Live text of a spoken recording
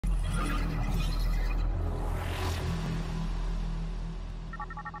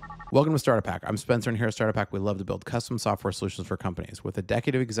Welcome to Startup Hack. I'm Spencer, and here at Startup Hack, we love to build custom software solutions for companies. With a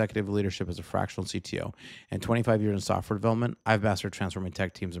decade of executive leadership as a fractional CTO and 25 years in software development, I've mastered transforming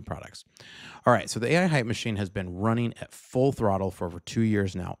tech teams and products. All right, so the AI hype machine has been running at full throttle for over 2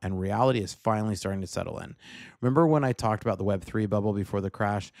 years now, and reality is finally starting to settle in. Remember when I talked about the Web3 bubble before the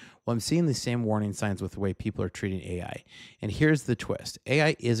crash? Well, I'm seeing the same warning signs with the way people are treating AI. And here's the twist.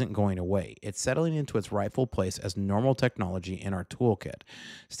 AI isn't going away. It's settling into its rightful place as normal technology in our toolkit.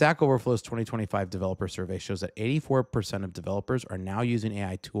 Stack Overflow's 2025 developer survey shows that 84% of developers are now using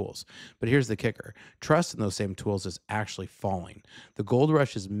AI tools. But here's the kicker. Trust in those same tools is actually falling. The gold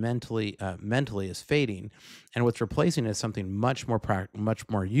rush is mentally is fading, and what's replacing it is something much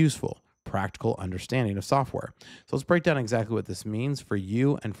more useful. Practical understanding of software. So let's break down exactly what this means for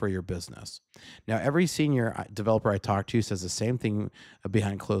you and for your business. Now, every senior developer I talk to says the same thing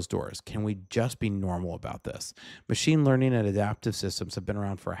behind closed doors. Can we just be normal about this? Machine learning and adaptive systems have been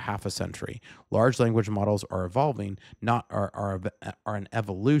around for a half a century. Large language models are evolving, are an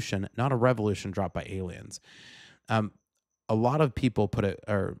evolution, not a revolution dropped by aliens. A lot of people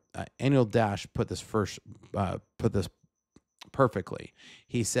Anil Dash put this perfectly.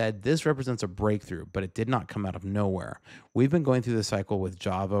 He said, this represents a breakthrough, but it did not come out of nowhere. We've been going through this cycle with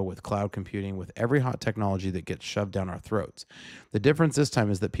Java, with cloud computing, with every hot technology that gets shoved down our throats. The difference this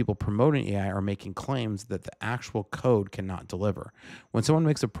time is that people promoting AI are making claims that the actual code cannot deliver. When someone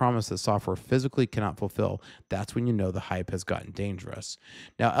makes a promise that software physically cannot fulfill, that's when you know the hype has gotten dangerous.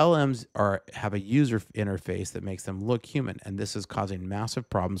 Now, LLMs have a user interface that makes them look human, and this is causing massive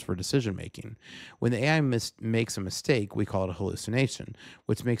problems for decision making. When the AI makes a mistake, we call it a hallucination,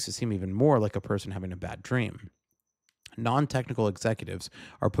 which makes it seem even more like a person having a bad dream. Non-technical executives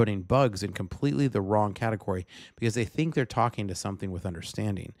are putting bugs in completely the wrong category because they think they're talking to something with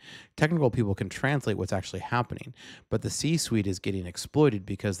understanding. Technical people can translate what's actually happening, but the C-suite is getting exploited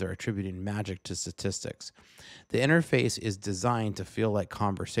because they're attributing magic to statistics. The interface is designed to feel like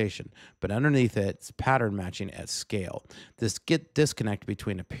conversation, but underneath it, it's pattern matching at scale. This disconnect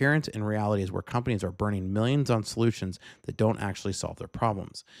between appearance and reality is where companies are burning millions on solutions that don't actually solve their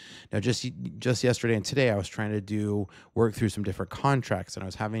problems. Now, just yesterday and today, I was trying to work through some different contracts, and I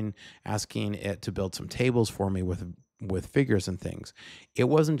was asking it to build some tables for me with figures and things. It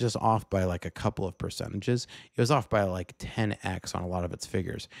wasn't just off by like a couple of percentages. It was off by like 10x on a lot of its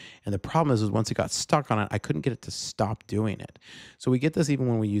figures. And the problem is once it got stuck on it, I couldn't get it to stop doing it. So we get this even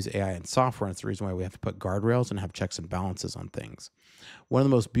when we use AI and software, and it's the reason why we have to put guardrails and have checks and balances on things. One of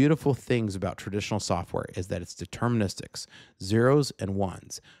the most beautiful things about traditional software is that it's deterministics, zeros and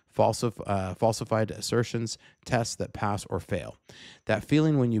ones. Falsified assertions, tests that pass or fail. That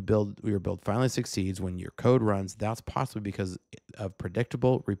feeling when your build finally succeeds, when your code runs, that's possibly because of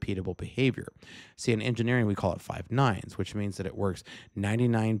predictable, repeatable behavior. See, in engineering, we call it 5 nines, which means that it works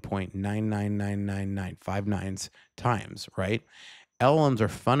 99.99999, 5 nines times, right? LLMs are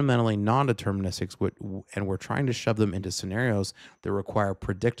fundamentally non-deterministics, and we're trying to shove them into scenarios that require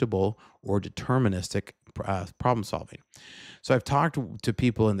predictable or deterministic problem solving. So I've talked to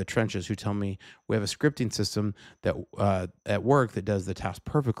people in the trenches who tell me we have a scripting system that at work that does the task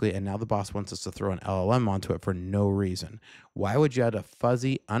perfectly, and now the boss wants us to throw an LLM onto it for no reason. Why would you add a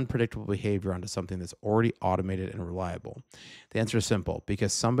fuzzy, unpredictable behavior onto something that's already automated and reliable? The answer is simple,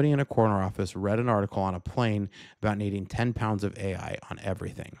 because somebody in a corner office read an article on a plane about needing 10 pounds of AI on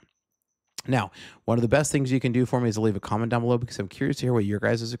everything. Now, one of the best things you can do for me is to leave a comment down below, because I'm curious to hear what your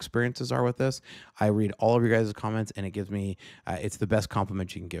guys' experiences are with this. I read all of your guys' comments, and it gives me, it's the best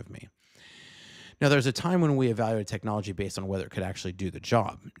compliment you can give me. Now, there's a time when we evaluated technology based on whether it could actually do the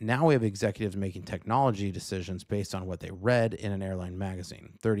job. Now we have executives making technology decisions based on what they read in an airline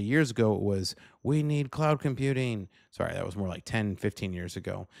magazine. 30 years ago, it was, we need cloud computing. Sorry, that was more like 10, 15 years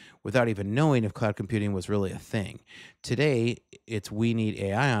ago, without even knowing if cloud computing was really a thing. Today, it's we need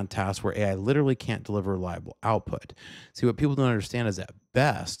AI on tasks where AI literally can't deliver reliable output. See, what people don't understand is at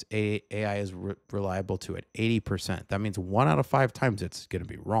best, AI is reliable to at 80%. That means 1 out of 5 times it's going to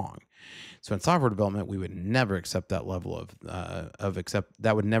be wrong. So in software development, we would never accept that level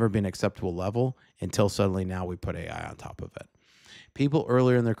that would never be an acceptable level until suddenly now we put AI on top of it. People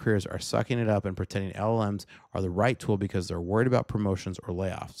earlier in their careers are sucking it up and pretending LLMs are the right tool because they're worried about promotions or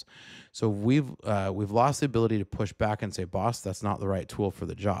layoffs. So we've lost the ability to push back and say, boss, that's not the right tool for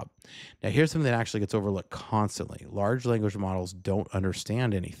the job. Now, here's something that actually gets overlooked constantly. Large language models don't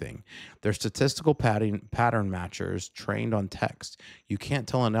understand anything. They're statistical pattern matchers trained on text. You can't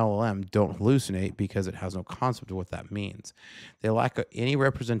tell an LLM don't hallucinate because it has no concept of what that means. They lack any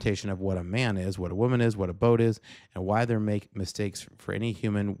representation of what a man is, what a woman is, what a boat is, and why they make mistakes for any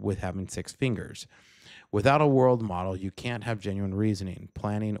human with having 6 fingers. Without a world model, you can't have genuine reasoning,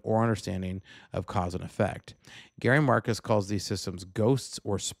 planning, or understanding of cause and effect. Gary Marcus calls these systems ghosts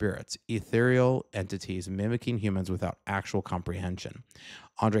or spirits, ethereal entities mimicking humans without actual comprehension.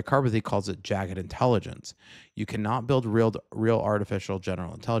 Andre Carpathy calls it jagged intelligence. You cannot build real artificial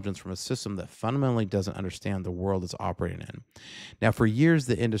general intelligence from a system that fundamentally doesn't understand the world it's operating in. Now, for years,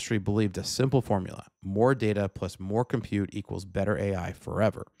 the industry believed a simple formula: more data plus more compute equals better AI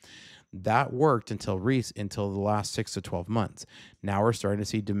forever. That worked until the last 6 to 12 months. Now we're starting to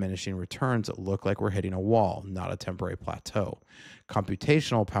see diminishing returns that look like we're hitting a wall, not a temporary plateau.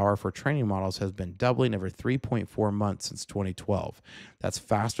 Computational power for training models has been doubling every 3.4 months since 2012. That's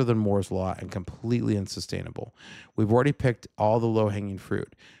faster than Moore's Law and completely unsustainable. We've already picked all the low-hanging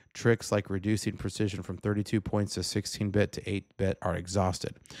fruit. Tricks like reducing precision from 32 points to 16-bit to 8-bit are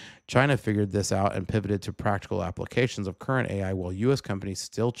exhausted. China figured this out and pivoted to practical applications of current AI, while US companies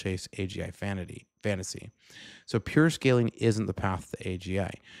still chase AGI fantasy. So pure scaling isn't the path to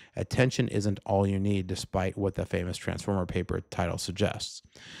AGI. Attention isn't all you need, despite what the famous Transformer paper title suggests.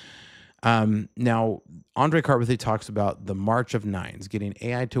 Now, Andre Carpathy talks about the march of nines. Getting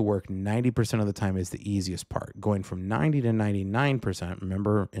AI to work 90% of the time is the easiest part. Going from 90 to 99%,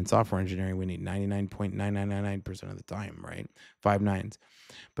 remember in software engineering, we need 99.9999% of the time, right? 5 nines.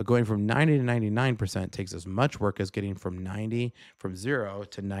 But going from 90 to 99% takes as much work as getting from 0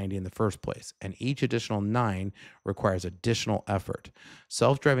 to 90 in the first place. And each additional 9 requires additional effort.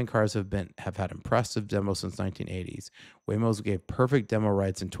 Self-driving cars have had impressive demos since 1980s. Waymo's gave perfect demo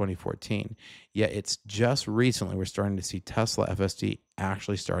rides in 2014. Yet it's just recently we're starting to see Tesla FSD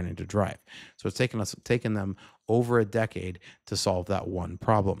actually starting to drive. So it's taken them over a decade to solve that one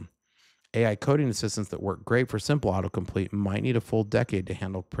problem. AI coding assistants that work great for simple autocomplete might need a full decade to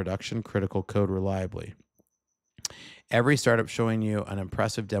handle production critical code reliably. Every startup showing you an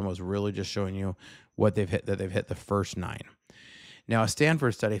impressive demo is really just showing you that they've hit the first 9. Now, a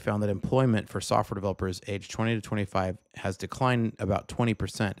Stanford study found that employment for software developers aged 20 to 25 has declined about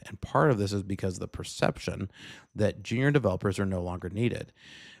 20%, and part of this is because of the perception that junior developers are no longer needed.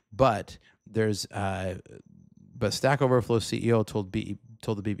 But Stack Overflow CEO told the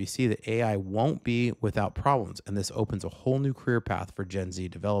BBC that AI won't be without problems, and this opens a whole new career path for Gen Z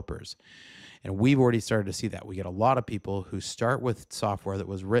developers. And we've already started to see that. We get a lot of people who start with software that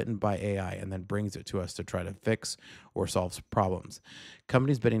was written by AI and then brings it to us to try to fix or solve problems.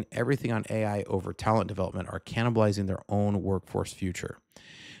 Companies betting everything on AI over talent development are cannibalizing their own workforce future.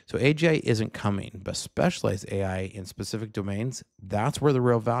 So AGI isn't coming, but specialized AI in specific domains, that's where the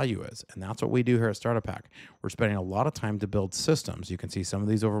real value is. And that's what we do here at Startup Hack. We're spending a lot of time to build systems. You can see some of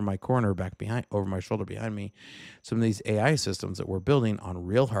these over my corner, over my shoulder behind me. Some of these AI systems that we're building on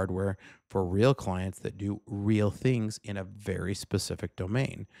real hardware for real clients that do real things in a very specific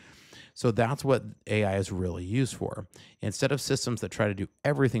domain. So that's what AI is really used for. Instead of systems that try to do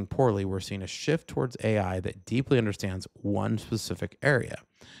everything poorly, we're seeing a shift towards AI that deeply understands one specific area.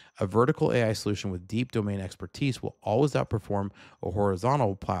 A vertical AI solution with deep domain expertise will always outperform a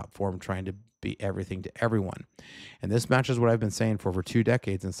horizontal platform trying to be everything to everyone. And this matches what I've been saying for over 2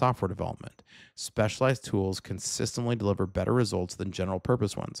 decades in software development. Specialized tools consistently deliver better results than general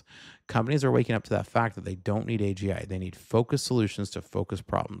purpose ones. Companies are waking up to that fact that they don't need AGI. They need focused solutions to focus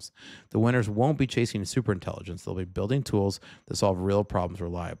problems. The winners won't be chasing superintelligence. They'll be building tools that solve real problems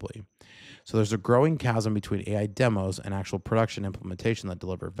reliably. So there's a growing chasm between AI demos and actual production implementation that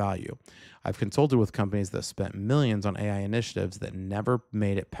deliver value. I've consulted with companies that spent millions on AI initiatives that never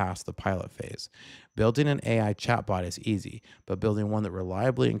made it past the pilot phase. Building an AI chatbot is easy, but building one that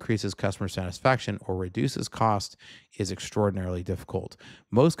reliably increases customer satisfaction or reduces cost is extraordinarily difficult.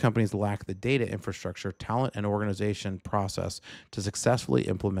 Most companies lack the data infrastructure, talent, and organization process to successfully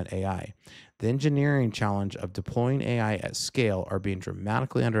implement AI. The engineering challenge of deploying AI at scale are being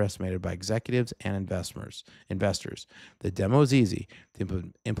dramatically underestimated by executives and investors. The demo is easy.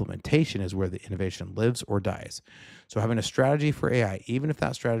 The implementation is where the innovation lives or dies. So having a strategy for AI, even if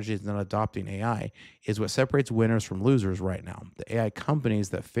that strategy is not adopting AI, is what separates winners from losers right now. The AI companies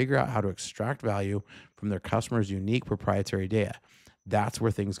that figure out how to extract value from their customers' unique proprietary data. That's where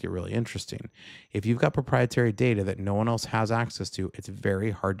things get really interesting. If you've got proprietary data that no one else has access to, it's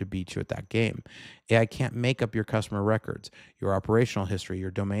very hard to beat you at that game. AI can't make up your customer records, your operational history, your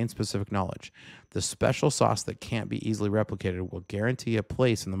domain-specific knowledge. The special sauce that can't be easily replicated will guarantee a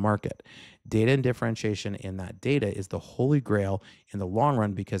place in the market. Data and differentiation in that data is the holy grail in the long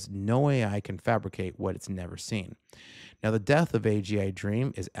run because no AI can fabricate what it's never seen. Now, the death of AGI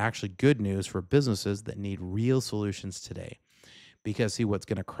dream is actually good news for businesses that need real solutions today. because see, what's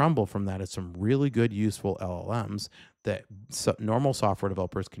going to crumble from that is some really good, useful LLMs that normal software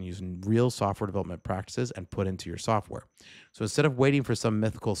developers can use in real software development practices and put into your software. So instead of waiting for some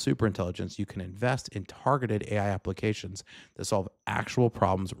mythical superintelligence, you can invest in targeted AI applications that solve actual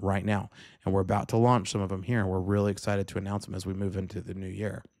problems right now. And we're about to launch some of them here, and we're really excited to announce them as we move into the new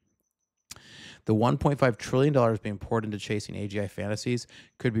year. The $1.5 trillion being poured into chasing AGI fantasies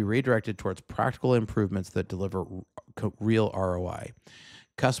could be redirected towards practical improvements that deliver real ROI.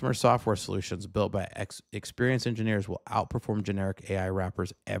 Customer software solutions built by experienced engineers will outperform generic AI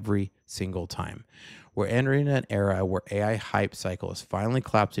wrappers every single time. We're entering an era where AI hype cycle is finally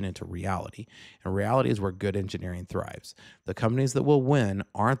collapsing into reality, and reality is where good engineering thrives. The companies that will win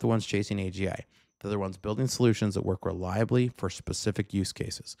aren't the ones chasing AGI. They're the ones building solutions that work reliably for specific use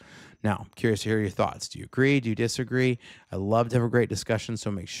cases. Now, I'm curious to hear your thoughts. Do you agree? Do you disagree? I love to have a great discussion,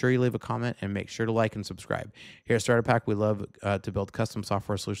 so make sure you leave a comment and make sure to like and subscribe. Here at Startup Hack, we love to build custom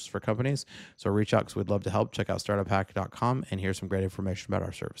software solutions for companies, so reach out because we'd love to help. Check out startuphack.com, and here's some great information about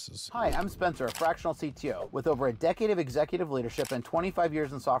our services. Hi, I'm Spencer, a fractional CTO. With over a decade of executive leadership and 25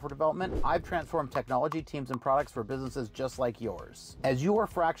 years in software development, I've transformed technology teams and products for businesses just like yours. As your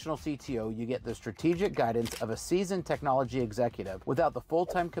fractional CTO, you get the strategic guidance of a seasoned technology executive without the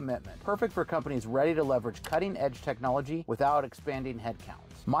full-time commitment, perfect for companies ready to leverage cutting-edge technology without expanding headcount.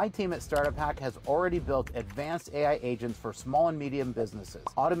 My team at Startup Hack has already built advanced AI agents for small and medium businesses,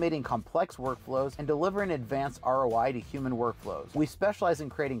 automating complex workflows and delivering advanced ROI to human workflows. We specialize in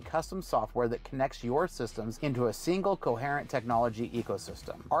creating custom software that connects your systems into a single coherent technology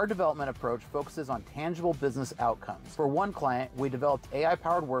ecosystem. Our development approach focuses on tangible business outcomes. For one client, we developed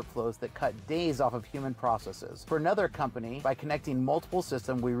AI-powered workflows that cut days off of human processes. For another company, by connecting multiple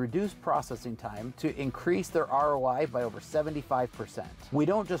systems, we reduced processing time to increase their ROI by over 75%. We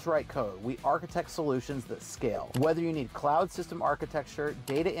don't just write code, we architect solutions that scale. Whether you need cloud system architecture,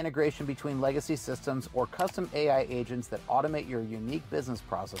 data integration between legacy systems, or custom AI agents that automate your unique business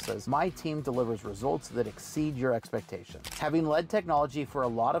processes, my team delivers results that exceed your expectations. Having led technology for a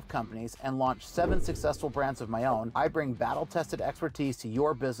lot of companies and launched 7 successful brands of my own, I bring battle-tested expertise to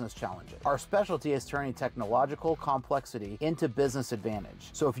your business challenges. Our specialty is turning technological complexity into business advantage.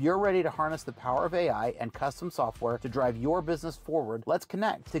 So if you're ready to harness the power of AI and custom software to drive your business forward, let's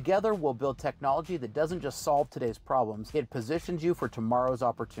connect. Together, we'll build technology that doesn't just solve today's problems, it positions you for tomorrow's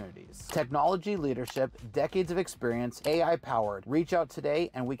opportunities. Technology leadership, decades of experience, AI powered. Reach out today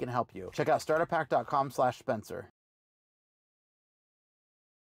and we can help you. Check out startuphack.com/Spencer.